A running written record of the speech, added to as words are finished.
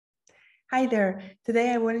Hi there.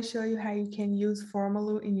 Today I want to show you how you can use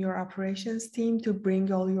Formaloo in your operations team to bring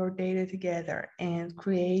all your data together and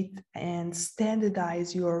create and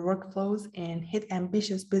standardize your workflows and hit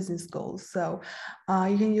ambitious business goals. So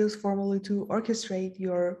you can use Formaloo to orchestrate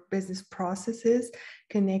your business processes,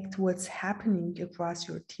 connect what's happening across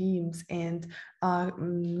your teams, and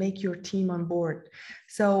make your team on board.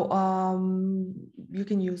 So you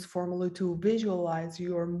can use Formaloo to visualize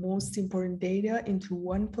your most important data into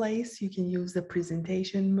one place. You can use the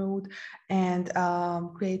presentation mode and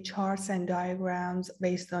create charts and diagrams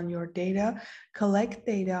based on your data, collect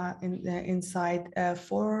data inside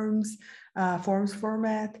forms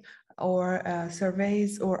format, or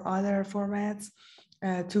surveys or other formats.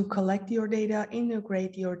 To collect your data,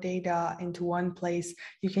 integrate your data into one place.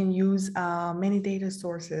 You can use many data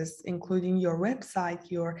sources, including your website,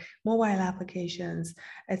 your mobile applications,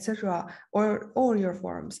 etc., or your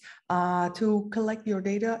forms, to collect your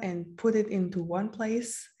data and put it into one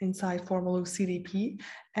place inside Formaloo CDP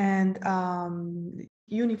and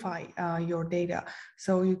unify your data,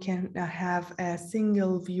 so you can have a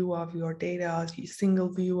single view of your data, a single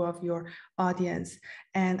view of your audience,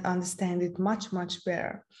 and understand it much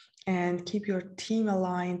better, and keep your team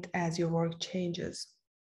aligned as your work changes.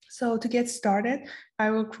 So to get started, I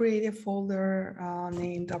will create a folder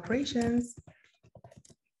named operations.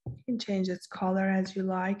 You can change its color as you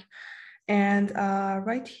like. And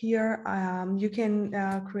right here, you can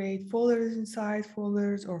create folders inside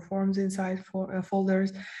folders or forms inside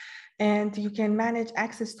folders, and you can manage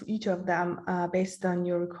access to each of them based on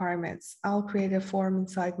your requirements. I'll create a form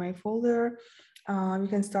inside my folder. You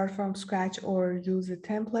can start from scratch or use the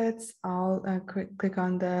templates. I'll click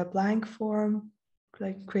on the blank form,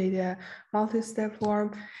 create a multi-step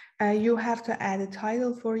form. You have to add a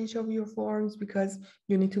title for each of your forms because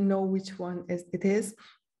you need to know which one it is.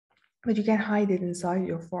 But you can hide it inside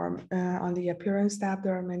your form. On the appearance tab,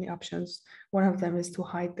 there are many options. One of them is to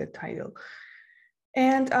hide the title.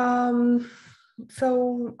 And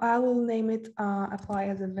so I will name it apply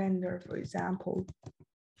as a vendor, for example.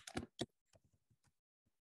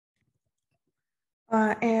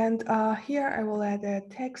 Here I will add a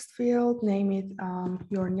text field, name it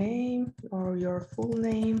your name or your full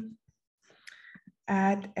name,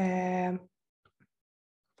 add a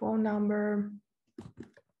phone number,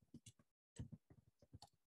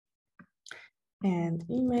 and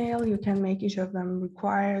email. You can make each of them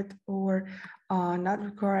required or not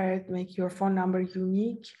required, make your phone number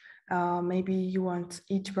unique. Maybe you want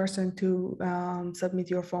each person to submit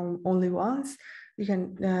your form only once. You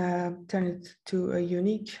can turn it to a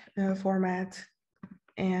unique format.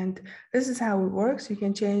 And this is how it works. You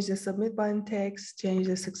can change the submit button text, change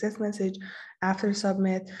the success message after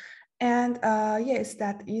submit. And yeah, it's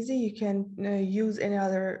that easy. You can use any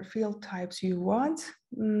other field types you want.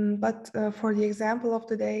 But for the example of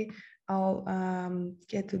today, I'll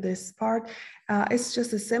get to this part. It's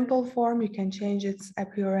just a simple form. You can change its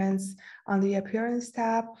appearance on the appearance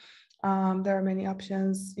tab. There are many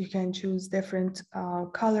options. You can choose different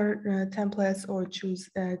color templates or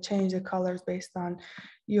change the colors based on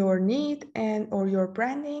your need or your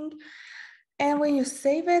branding. And when you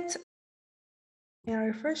save it, and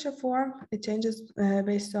refresh a form, it changes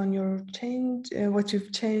based on your what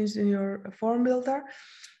you've changed in your form builder.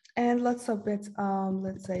 And let's submit,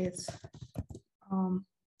 let's say it's,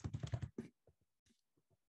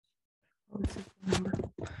 what's the number?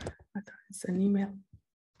 I thought it's an email.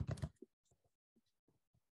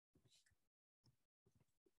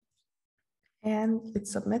 And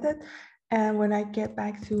it's submitted. And when I get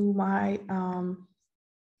back to my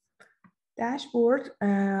dashboard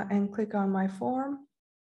and click on my form,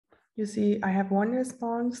 you see I have one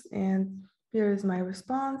response, and here is my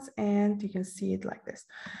response, and you can see it like this.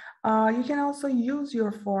 You can also use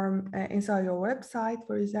your form inside your website,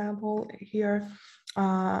 for example, here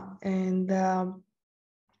in the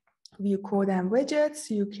view code and widgets.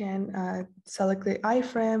 You can select the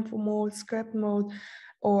iframe for mode, script mode,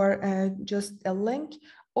 or just a link,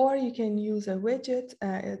 or you can use a widget.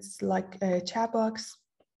 It's like a chat box.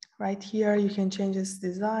 Right here, you can change its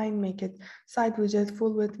design, make it side widget,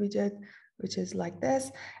 full width widget, which is like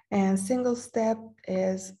this. And single step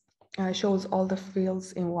is shows all the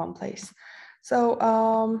fields in one place. So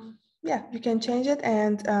yeah, you can change it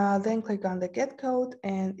and then click on the get code,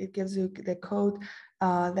 and it gives you the code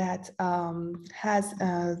that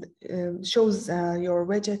shows your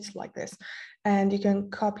widgets like this. And you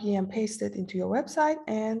can copy and paste it into your website,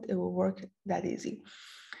 and it will work that easy.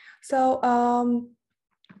 So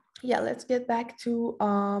yeah, let's get back to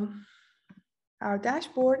our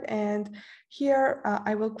dashboard. And here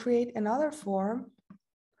I will create another form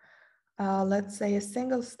let's say a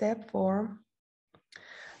single step form,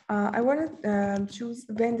 I want to choose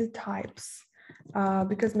vendor types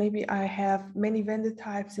because maybe I have many vendor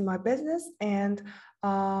types in my business, and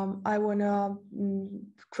I want to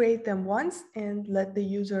create them once and let the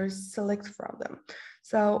users select from them.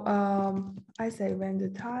 So I say vendor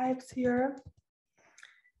types here,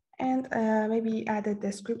 and maybe add a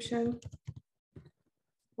description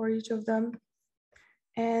for each of them.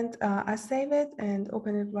 And I save it and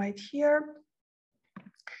open it right here.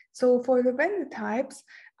 So for the vendor types,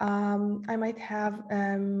 I might have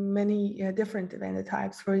many different vendor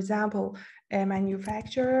types. For example, a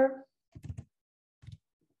manufacturer,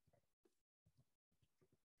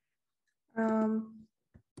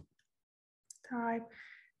 type,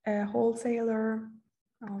 a wholesaler,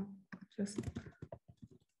 just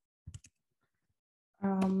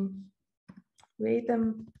create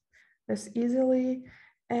them as easily.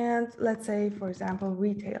 And let's say, for example,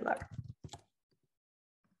 retailer.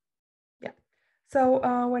 So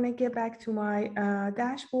when I get back to my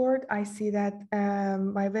dashboard, I see that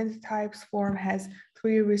my vendor types form has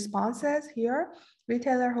 3 responses here: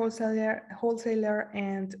 retailer, wholesaler,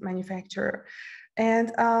 and manufacturer.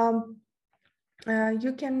 And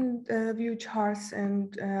you can view charts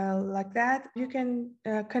and like that. You can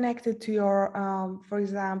connect it to your, for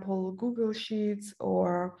example, Google Sheets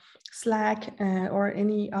or Slack or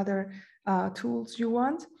any other tools you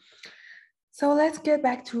want. So let's get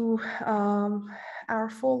back to our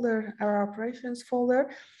folder, our operations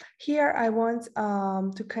folder. Here I want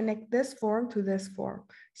to connect this form to this form.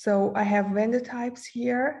 So I have vendor types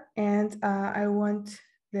here, and I want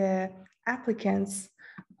the applicants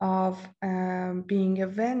of being a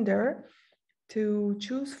vendor to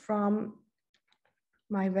choose from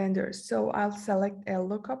my vendors. So I'll select a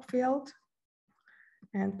lookup field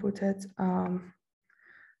and put it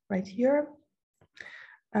right here.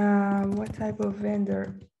 What type of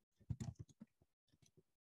vendor?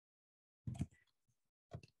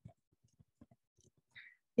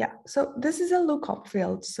 Yeah, so this is a lookup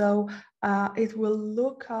field. So it will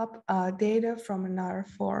look up data from another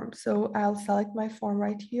form. So I'll select my form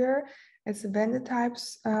right here. It's a vendor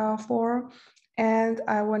types form. And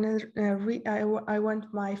I want to I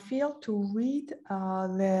want my field to read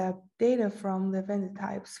the data from the vendor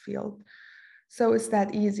types field. So it's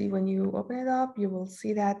that easy. When you open it up, you will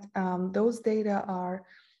see that those data are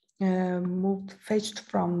fetched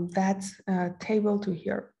from that table to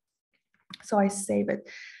here. So I save it.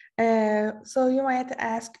 So you might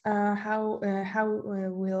ask how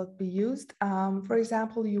will it be used? For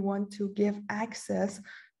example, you want to give access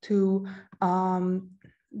to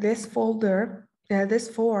this folder, this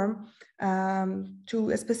form,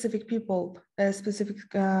 to a specific people, a specific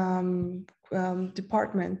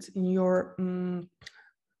department in your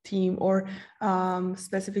team, or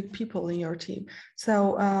specific people in your team.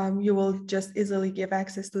 So you will just easily give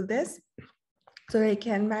access to this. So they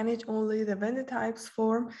can manage only the vendor types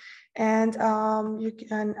form, and you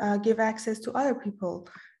can give access to other people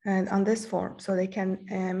and on this form, so they can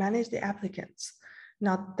manage the applicants,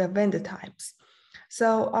 not the vendor types.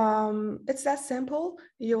 So it's that simple.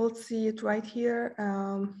 You will see it right here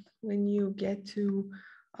when you get to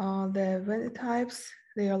the vendor types.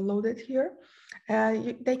 They are loaded here.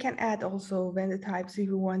 They can add also vendor types if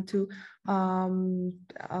you want to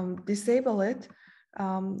disable it.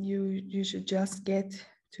 You should just get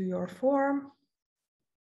to your form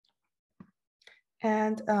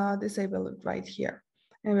and disable it right here,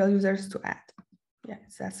 and enable users to add. Yeah,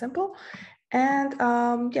 it's that simple. And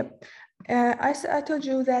yep. I told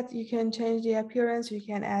you that you can change the appearance, you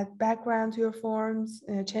can add background to your forms,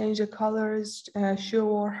 change the colors, show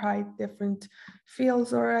or hide different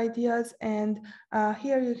fields or ideas. And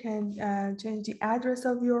here you can change the address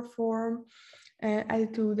of your form, add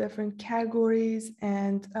it to different categories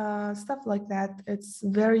and stuff like that. It's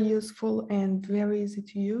very useful and very easy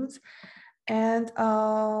to use. And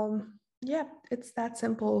yeah, it's that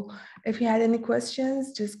simple. If you had any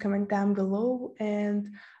questions, just comment down below and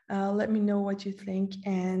let me know what you think,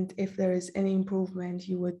 and if there is any improvement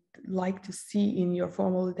you would like to see in your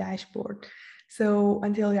Formaloo dashboard. So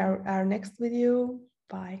until our next video,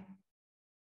 bye.